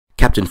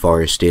Captain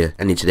Forest here,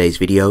 and in today's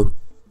video,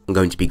 I'm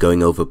going to be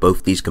going over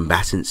both these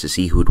combatants to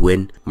see who would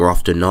win, more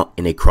often not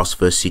in a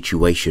cross-verse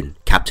situation.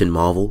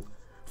 Captainmarvel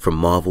from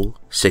Marvel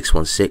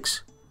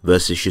 616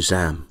 versus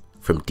Shazam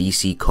from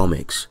DC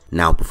Comics.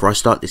 Now, before I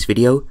start this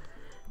video,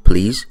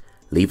 please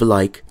leave a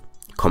like,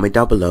 comment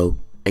down below,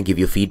 and give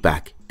your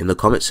feedback in the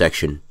comment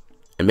section.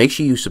 And make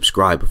sure you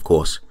subscribe, of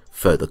course, for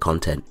further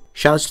content.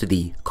 Shoutouts to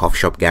the Cough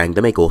Shop gang,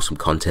 they make awesome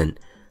content.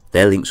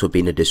 Their links will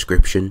be in the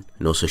description,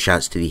 and also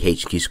shouts to the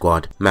HQ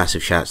squad,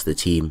 massive shouts to the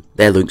team.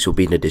 Their links will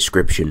be in the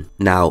description.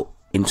 Now,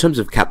 in terms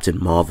of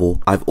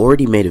Captainmarvel, I've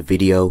already made a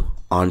video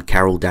on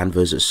Carol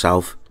Danvers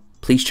herself.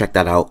 Please check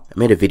that out. I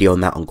made a video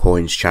on that on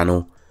Korin's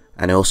channel,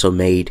 and I also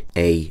made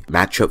a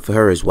matchup for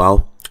her as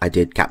well. I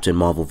did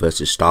Captainmarvel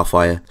versus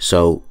Starfire,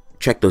 so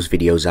check those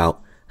videos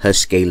out. Her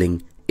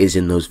scaling is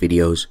in those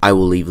videos. I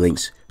will leave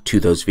links to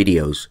those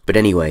videos. But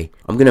anyway,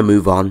 I'm going to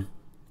move on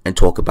and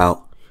talk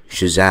about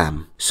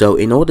Shazam. So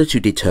in order to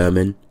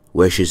determine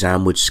where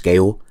Shazam would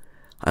scale,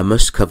 I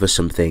must cover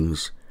some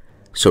things.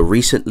 So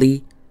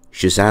recently,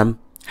 Shazam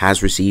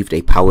has received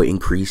a power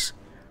increase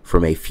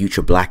from a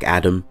future Black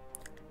Adam.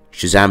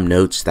 Shazam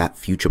notes that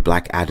future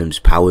Black Adam's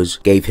powers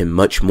gave him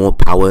much more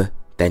power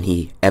than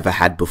he ever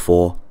had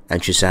before,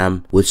 and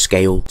Shazam would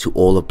scale to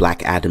all of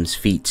Black Adam's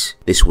feats.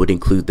 This would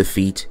include the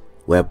feat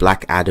where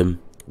Black Adam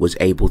was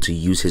able to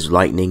use his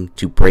lightning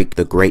to break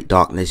the Great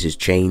Darkness's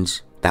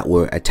chains that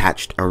were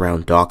attached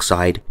around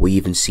Darkseid. We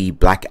even see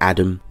Black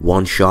Adam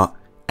one-shot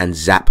and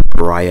zap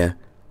Pariah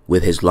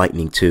with his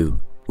lightning too.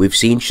 We've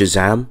seen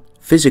Shazam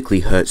physically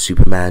hurt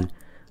Superman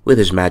with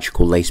his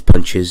magical lace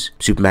punches.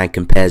 Superman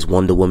compares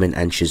Wonder Woman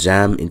and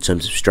Shazam in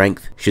terms of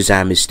strength.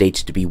 Shazam is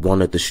stated to be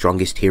one of the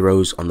strongest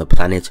heroes on the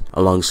planet,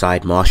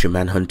 alongside Martian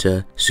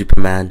Manhunter,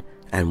 Superman,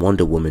 and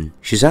Wonder Woman.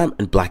 Shazam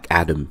and Black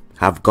Adam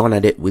have gone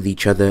at it with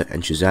each other,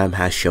 and Shazam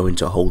has shown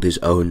to hold his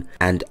own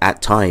and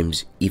at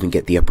times even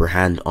get the upper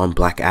hand on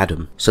Black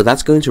Adam. So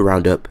that's going to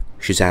round up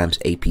Shazam's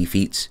AP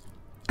feats.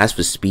 As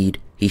for speed,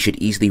 he should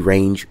easily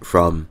range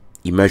from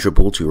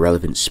immeasurable to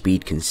relevant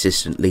speed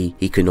consistently.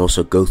 He can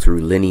also go through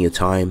linear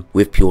time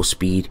with pure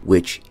speed,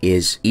 which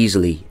is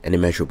easily an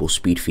immeasurable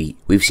speed feat.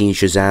 We've seen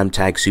Shazam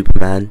tag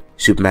Superman.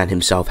 Superman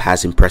himself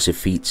has impressive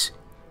feats,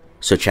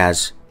 such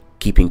as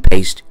keeping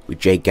pace with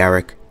Jay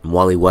Garrick and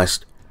Wally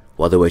West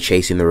while they were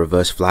chasing the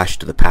Reverse Flash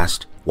to the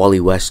past. Wally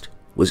West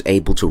was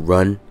able to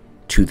run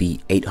to the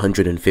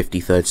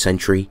 853rd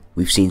century.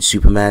 We've seen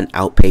Superman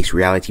outpace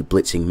reality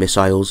blitzing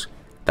missiles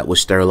that were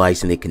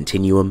sterilized in the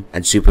continuum,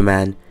 and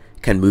Superman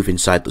can move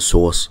inside the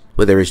source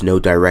where there is no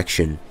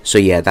direction. So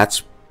yeah,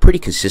 that's pretty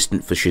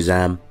consistent for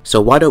Shazam. So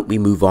why don't we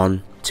move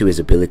on to his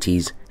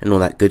abilities and all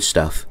that good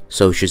stuff.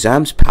 So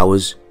Shazam's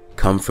powers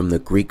come from the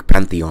Greek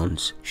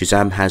pantheons.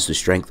 Shazam has the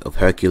strength of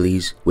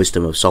Hercules,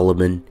 wisdom of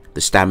Solomon,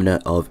 the stamina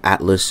of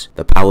Atlas,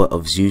 the power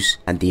of Zeus,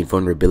 and the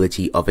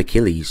invulnerability of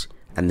Achilles,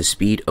 and the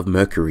speed of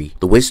Mercury.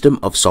 The wisdom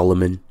of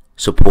Solomon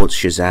supports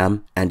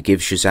Shazam and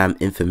gives Shazam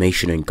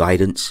information and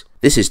guidance.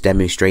 This is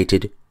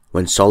demonstrated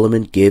when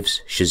Solomon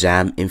gives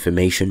Shazam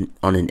information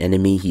on an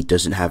enemy he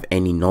doesn't have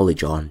any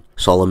knowledge on.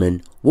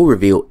 Solomon will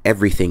reveal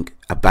everything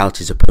about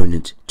his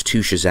opponent to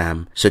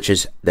Shazam, such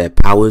as their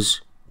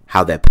powers,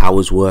 how their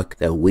powers work,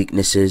 their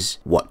weaknesses,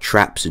 what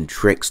traps and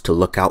tricks to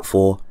look out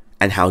for,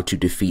 and how to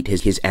defeat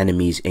his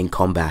enemies in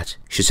combat.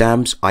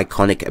 Shazam's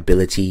iconic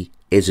ability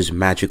is his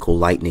magical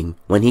lightning.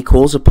 When he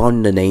calls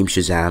upon the name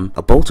Shazam,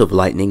 a bolt of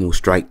lightning will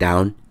strike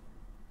down.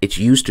 It's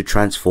used to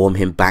transform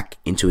him back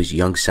into his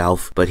young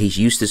self, but he's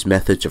used this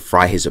method to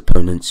fry his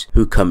opponents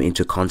who come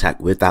into contact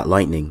with that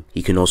lightning.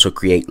 He can also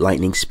create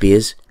lightning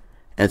spears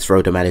and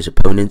throw them at his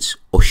opponents,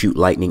 or shoot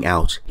lightning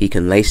out. He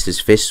can lace his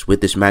fists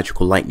with this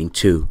magical lightning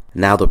too.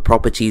 Now, the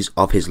properties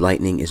of his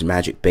lightning is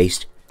magic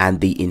based,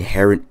 and the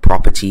inherent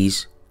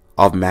properties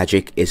of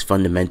magic is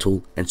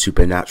fundamental and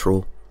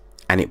supernatural,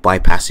 and it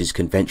bypasses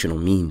conventional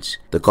means.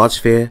 The God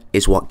Sphere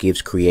is what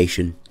gives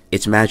creation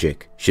its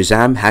magic.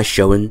 Shazam has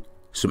shown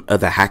some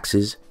other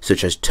hacks,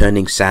 such as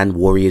turning sand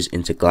warriors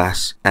into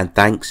glass, and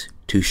thanks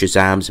to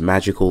Shazam's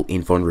magical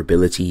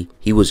invulnerability,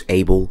 he was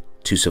able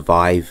to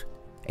survive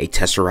a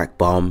Tesseract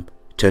bomb,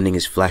 turning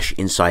his flesh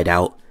inside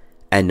out,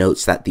 and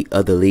notes that the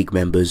other League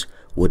members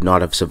would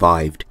not have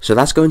survived. So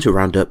that's going to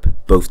round up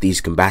both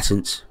these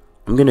combatants.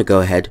 I'm going to go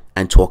ahead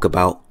and talk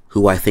about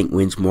who I think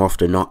wins more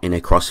often than not in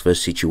a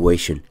cross-verse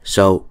situation.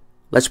 So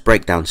let's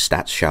break down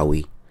stats, shall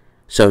we?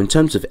 So in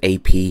terms of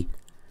AP,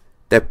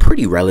 they're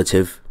pretty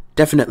relative.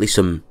 Definitely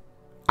some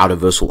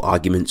out-of-versal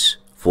arguments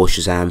for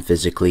Shazam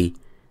physically,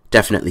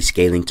 definitely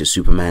scaling to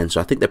Superman,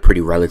 so I think they're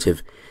pretty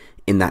relative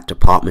in that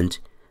department.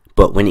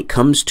 But when it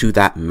comes to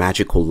that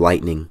magical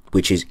lightning,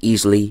 which is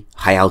easily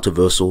high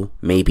out-of-versal,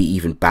 maybe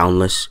even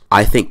boundless,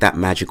 I think that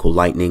magical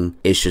lightning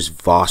is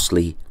just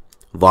vastly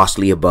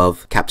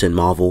above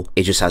Captainmarvel.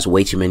 It just has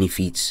way too many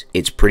feats.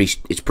 It's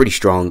pretty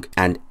strong,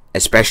 and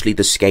especially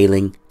the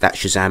scaling that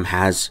Shazam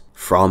has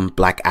from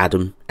Black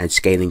Adam and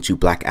scaling to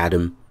Black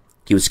Adam.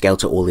 He would scale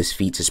to all his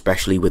feats,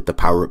 especially with the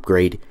power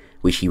upgrade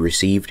which he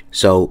received.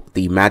 So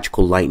the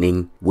magical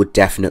lightning would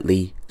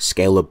definitely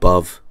scale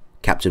above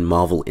Captain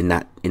Marvel in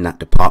that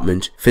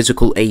department.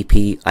 Physical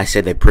AP, I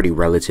say they're pretty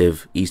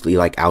relative, easily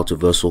like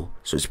Altiversal,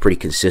 so it's pretty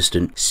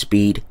consistent.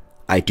 Speed,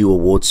 I do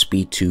award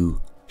speed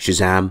to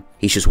Shazam.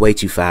 He's just way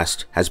too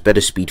fast, has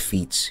better speed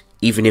feats.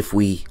 Even if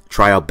we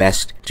try our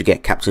best to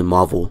get Captain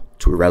Marvel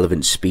to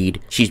irrelevant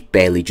speed, she's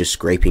barely just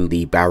scraping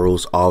the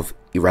barrels of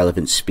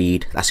irrelevant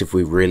speed. That's if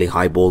we really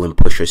highball and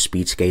push her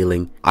speed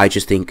scaling. I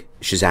just think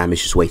Shazam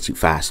is just way too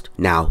fast.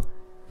 Now,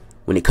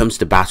 when it comes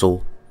to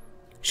battle,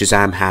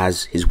 Shazam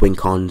has his win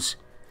cons.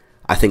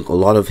 I think a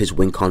lot of his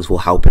win cons will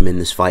help him in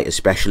this fight,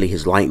 especially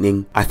his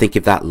lightning. I think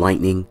if that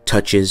lightning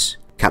touches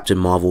Captain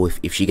Marvel,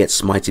 if she gets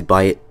smited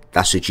by it,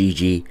 that's a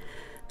GG.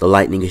 The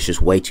lightning is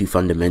just way too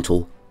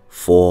fundamental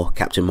for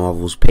Captain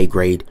Marvel's pay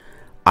grade.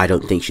 I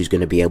don't think she's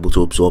going to be able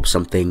to absorb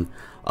something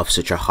of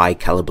such a high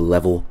caliber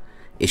level.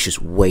 It's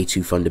just way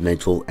too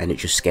fundamental, and it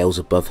just scales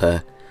above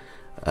her.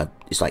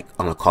 It's like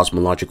on a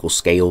cosmological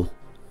scale.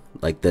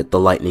 Like the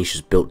lightning is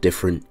just built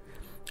different,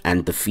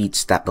 and the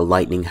feats that the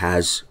lightning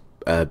has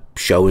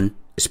shown,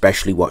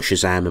 especially what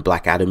Shazam and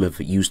Black Adam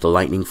have used the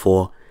lightning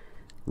for,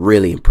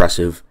 really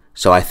impressive.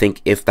 So I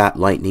think if that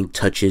lightning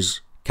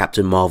touches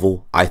Captain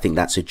Marvel, I think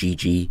that's a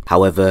GG.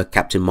 However,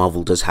 Captain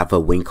Marvel does have her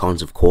win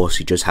cons, of course.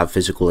 She does have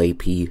physical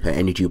AP, her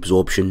energy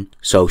absorption,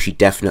 so she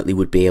definitely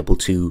would be able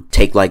to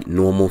take like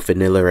normal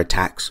vanilla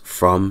attacks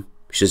from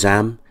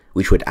Shazam,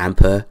 which would amp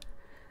her.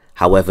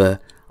 However,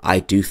 I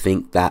do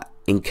think that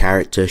in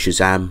character,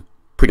 Shazam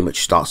pretty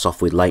much starts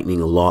off with lightning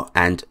a lot,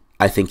 and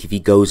I think if he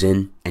goes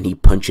in and he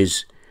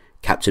punches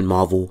Captain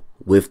Marvel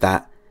with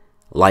that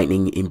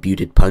lightning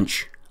imbued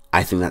punch,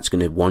 I think that's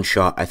going to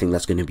one-shot. I think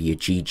that's going to be a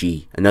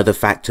GG. Another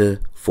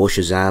factor for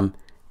Shazam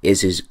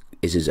is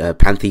his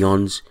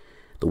pantheons.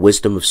 The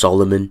Wisdom of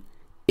Solomon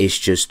is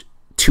just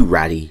too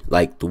ratty.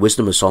 Like, the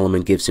Wisdom of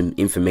Solomon gives him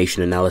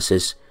information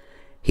analysis.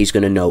 He's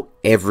going to know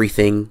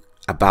everything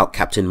about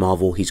Captain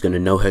Marvel. He's going to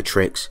know her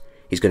tricks.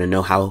 He's going to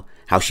know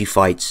how she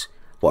fights,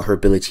 what her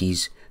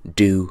abilities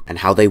do, and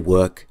how they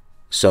work.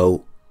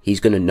 So he's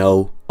going to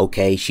know,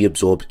 okay, she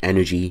absorbs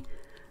energy,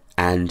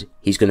 and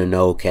he's going to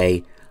know,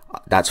 okay,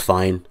 that's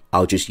fine,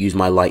 I'll just use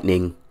my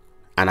lightning,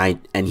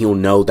 and he'll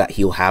know that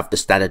he'll have the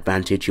stat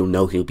advantage. He'll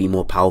know he'll be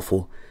more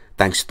powerful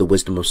thanks to the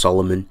Wisdom of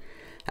Solomon,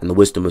 and the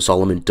Wisdom of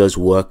Solomon does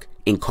work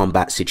in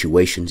combat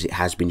situations, it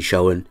has been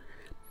shown,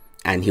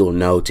 and he'll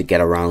know to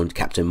get around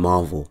Captain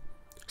Marvel.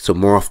 So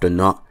more often than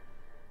not,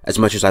 as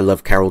much as I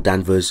love Carol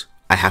Danvers,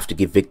 I have to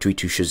give victory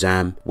to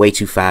Shazam. Way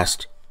too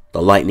fast,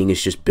 the lightning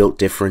is just built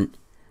different,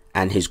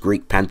 and his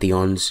Greek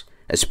pantheons,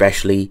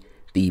 especially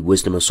the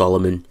Wisdom of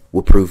Solomon,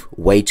 will prove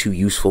way too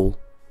useful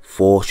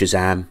for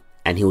Shazam,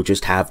 and he'll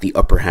just have the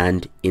upper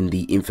hand in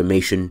the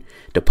information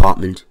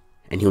department,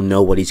 and he'll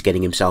know what he's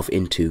getting himself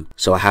into.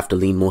 So I have to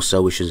lean more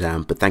so with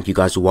Shazam. But thank you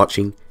guys for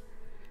watching.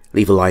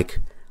 Leave a like,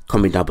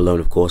 comment down below,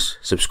 and of course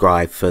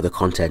subscribe for further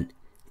content.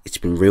 It's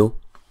been real.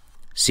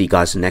 See you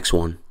guys in the next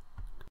one.